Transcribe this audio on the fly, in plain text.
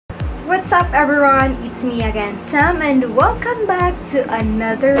What's up everyone? It's me again, Sam, and welcome back to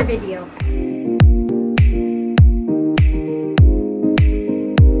another video.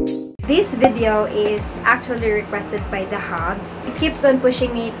 This video is actually requested by the hubs. It keeps on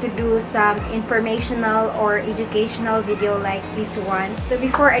pushing me to do some informational or educational video like this one. So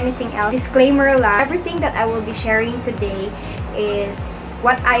before anything else, disclaimer lang, everything that I will be sharing today is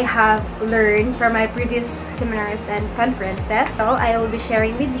what I have learned from my previous seminars and conferences. So I will be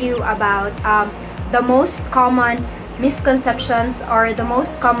sharing with you about the most common misconceptions or the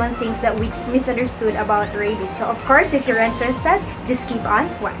most common things that we misunderstood about rabies. So of course, if you're interested, just keep on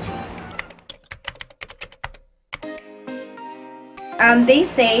watching. They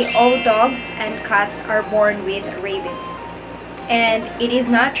say all dogs and cats are born with rabies, and it is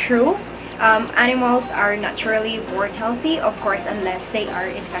not true. Animals are naturally born healthy, of course, unless they are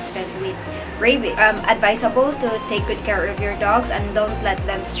infected with rabies. Advisable to take good care of your dogs and don't let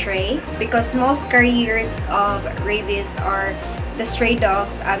them stray, because most carriers of rabies are the stray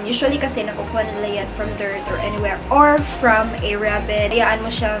dogs. Usually kasi nakukuha nila yan from dirt or anywhere or from a rabbit. Hayaan mo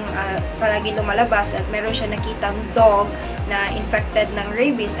siyang palagi lumalabas at meron siya nakitang dog na infected ng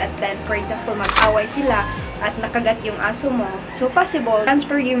rabies, at then for example mag-away sila at nakagat yung aso mo, so possible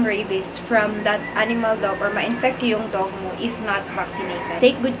transfer yung rabies from that animal dog or ma-infect yung dog mo if not vaccinated.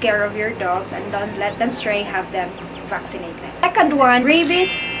 Take good care of your dogs and don't let them stray, have them vaccinated. Second one, rabies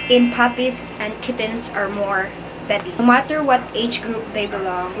in puppies and kittens are more deadly. No matter what age group they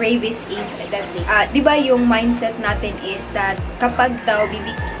belong, rabies is deadly. Diba yung mindset natin is that kapag daw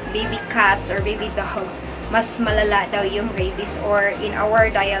baby cats or baby dogs, mas malala daw yung rabies, or in our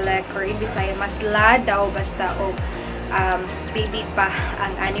dialect or in Bisaya, mas la daw basta o baby pa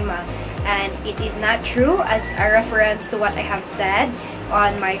ang animal. And it is not true, as a reference to what I have said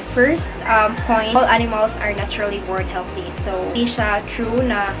on my first point. All animals are naturally born healthy. So, hindi siya true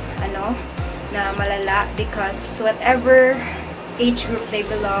na na malala, because whatever age group they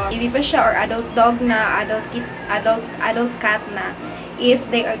belong, baby pa siya or adult dog na, adult cat na, if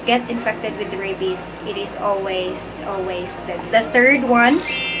they get infected with rabies, it is always dead. The third one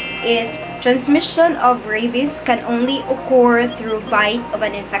is transmission of rabies can only occur through bite of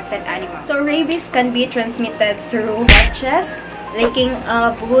an infected animal. So rabies can be transmitted through scratches, licking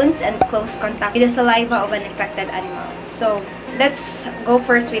of wounds, and close contact with the saliva of an infected animal. So let's go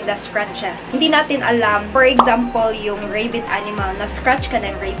first with the scratches. Hindi natin alam, for example, yung rabid animal, na-scratch ka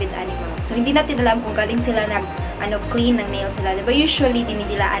ng rabid animal. So hindi natin alam kung galing sila clean ng nails nila. Diba usually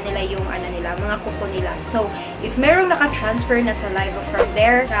dinidilaan nila yung mga kuko nila. So if merong naka-transfer na saliva from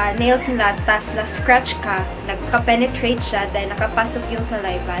there sa nails nila, tas na-scratch ka, nagka-penetrate siya, then nakapasok yung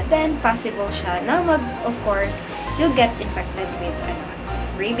saliva, then possible siya na of course, you'll get infected with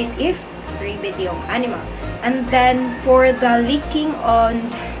rabies if rabid yung animal. And then for the licking on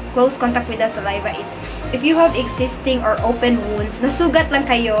close contact with the saliva is if you have existing or open wounds, nasugat lang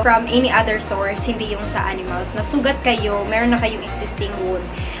kayo from any other source, hindi yung sa animals, nasugat kayo, meron na kayong existing wound,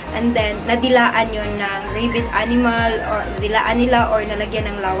 and then nadilaan yun ng rabid animal, or nadilaan nila or nalagyan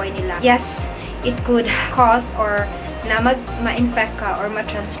ng laway nila, yes, it could cause or na ma-infect ka or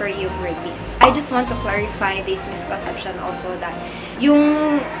ma-transfer yung rabies. I just want to clarify this misconception also that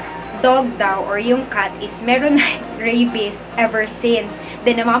yung dog daw or yung cat is meron na rabies ever since.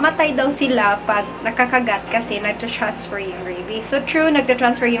 Then namamatay daw sila pag nakakagat kasi nagtra-transfer yung rabies. So true,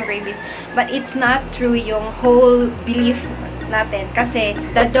 nagtra-transfer yung rabies, but it's not true yung whole belief natin, kasi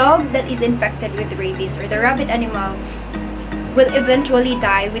the dog that is infected with rabies or the rabid animal will eventually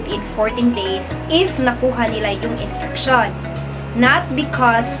die within 14 days if nakuha nila yung infection. Not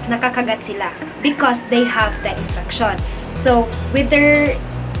because nakakagat sila, because they have the infection. So whether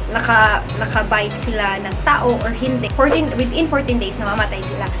nakabite sila ng tao or hindi, within 14 days namamatay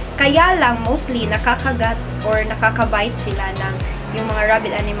sila. Kaya lang mostly nakakagat or nakakabite sila ng yung mga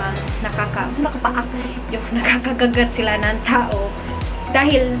rabid animal, yung nakakagagat sila ng tao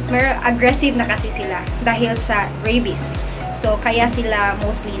dahil aggressive na kasi sila dahil sa rabies. So kaya sila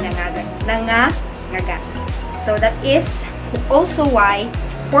mostly nangangagat. So that is also why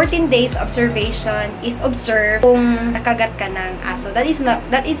 14 days observation is observed kung nakagat ka ng aso. That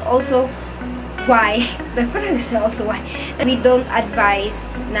is also why we don't advise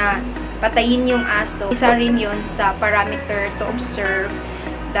na patayin yung aso. Isa rin yun sa parameter to observe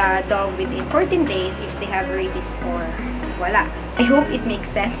the dog within 14 days if they have rabies or wala. I hope it makes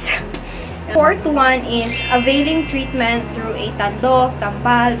sense. Fourth one is availing treatment through a tandok,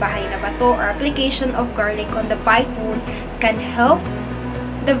 tampal, bahay na bato, or application of garlic on the bite wound can help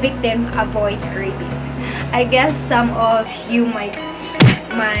the victim avoid rabies. I guess some of you might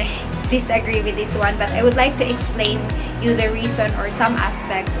disagree with this one, but I would like to explain you the reason or some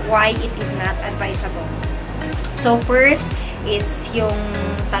aspects why it is not advisable. So first is yung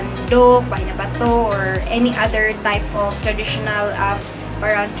tandok, bahay na bato, or any other type of traditional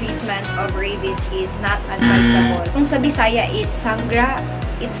parang treatment of rabies is not advisable. Kung sa Bisaya, it's sangra.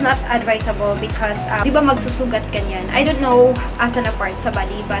 It's not advisable because, di ba magsusugat ka niyan? I don't know asan na part sa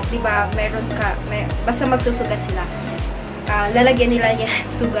body, but di ba basta magsusugat sila. Lalagyan nila yan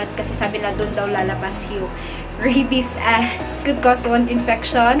sugat kasi sabi na doon daw lalabas yung rabies could cause wound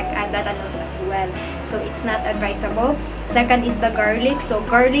infection and tetanus as well. So it's not advisable. Second is the garlic. So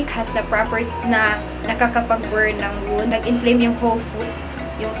garlic has the property na nakakapag-burn ng wound. Nag-inflame yung whole foot.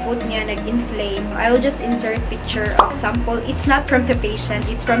 Yung foot niya nag-inflame. I will just insert picture of sample. It's not from the patient.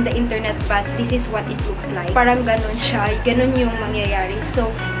 It's from the internet, but this is what it looks like. Parang ganun siya. Ganun yung mangyayari.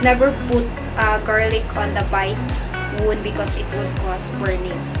 So never put garlic on the bite wound because it would cause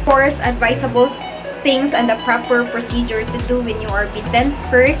burning. Of course, advisable things and the proper procedure to do when you are bitten.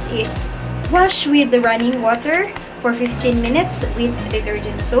 First is wash with the running water for 15 minutes with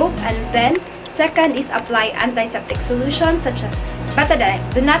detergent soap, and then second is apply antiseptic solution such as betadine.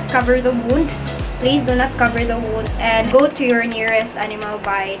 Do not cover the wound. Please do not cover the wound and go to your nearest animal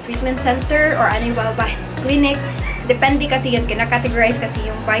bite treatment center or animal bite clinic. Depende kasi yun, kina-categorize kasi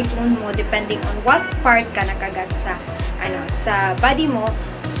yung bite wound mo depending on what part ka nakagat sa sa body mo.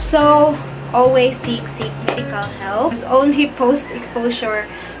 So always seek medical help. It's only post-exposure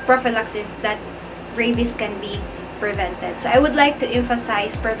prophylaxis that rabies can be prevented. So I would like to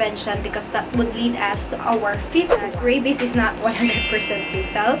emphasize prevention because that would lead us to our fifth. Rabies is not 100%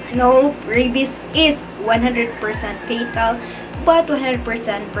 fatal. No, rabies is 100% fatal, but 100%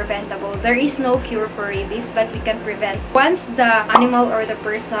 preventable. There is no cure for rabies, but we can prevent. Once the animal or the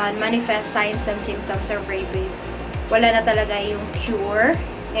person manifests signs and symptoms of rabies, wala na talaga yung cure.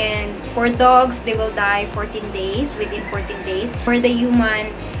 And for dogs, they will die 14 days, within 14 days. For the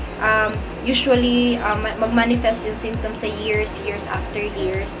human, usually mag-manifest yung symptoms sa years after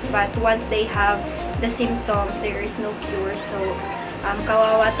years. But once they have the symptoms, there is no cure. So,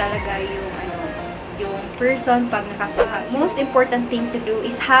 kawawa talaga yung person pag nakakaha. Most important thing to do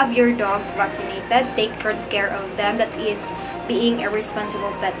is have your dogs vaccinated. Take good care of them. That is being a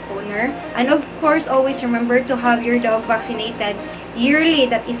responsible pet owner. And of course, always remember to have your dog vaccinated yearly.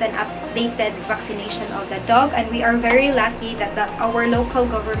 That is an updated vaccination of the dog, and we are very lucky that our local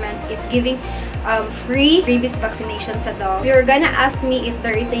government is giving free rabies vaccination sa dog. You're gonna ask me if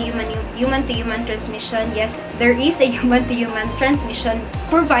there is a human-to-human transmission. Yes, there is a human-to-human transmission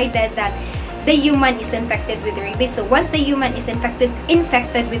provided that the human is infected with rabies. So once the human is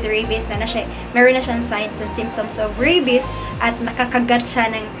infected with rabies, meron na siyang signs and symptoms of rabies at nakakagat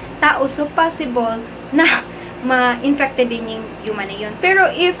siya ng tao, so possible na ma-infected din yung human na yun. Pero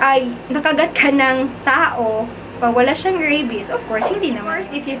if nakagat ka ng tao, wala siyang rabies, of course, hindi naman. Of course,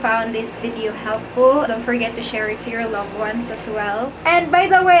 if you found this video helpful, don't forget to share it to your loved ones as well. And by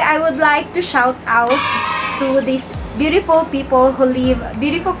the way, I would like to shout out to these beautiful people who leave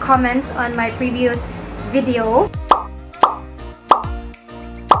beautiful comments on my previous video.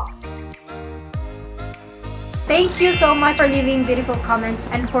 Thank you so much for leaving beautiful comments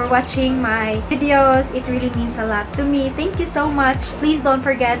and for watching my videos. It really means a lot to me. Thank you so much. Please don't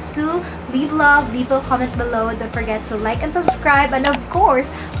forget to leave love, leave a comment below. Don't forget to like and subscribe. And of course,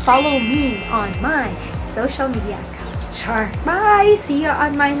 follow me on my social media accounts. Sure. Bye! See you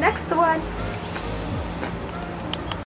on my next one.